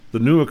The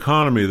new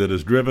economy that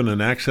is driven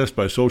and accessed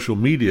by social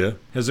media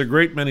has a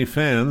great many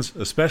fans,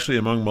 especially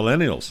among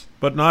millennials.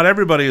 But not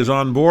everybody is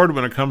on board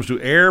when it comes to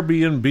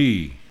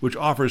Airbnb, which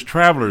offers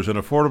travelers an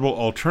affordable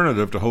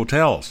alternative to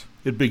hotels.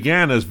 It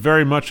began as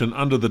very much an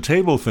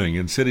under-the-table thing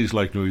in cities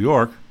like New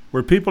York,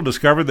 where people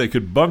discovered they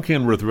could bunk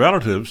in with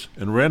relatives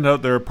and rent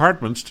out their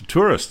apartments to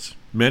tourists.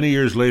 Many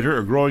years later,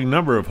 a growing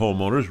number of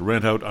homeowners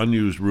rent out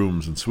unused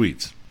rooms and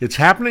suites. It's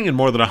happening in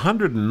more than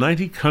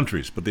 190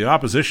 countries, but the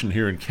opposition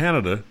here in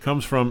Canada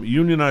comes from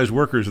unionized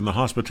workers in the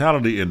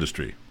hospitality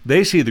industry.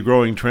 They see the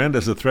growing trend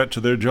as a threat to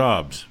their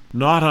jobs,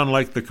 not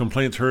unlike the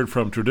complaints heard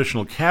from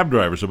traditional cab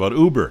drivers about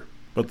Uber.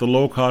 But the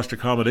low-cost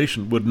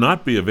accommodation would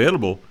not be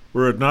available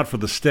were it not for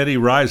the steady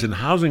rise in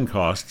housing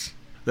costs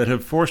that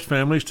have forced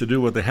families to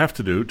do what they have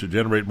to do to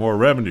generate more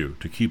revenue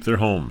to keep their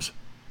homes.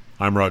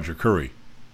 I'm Roger Curry.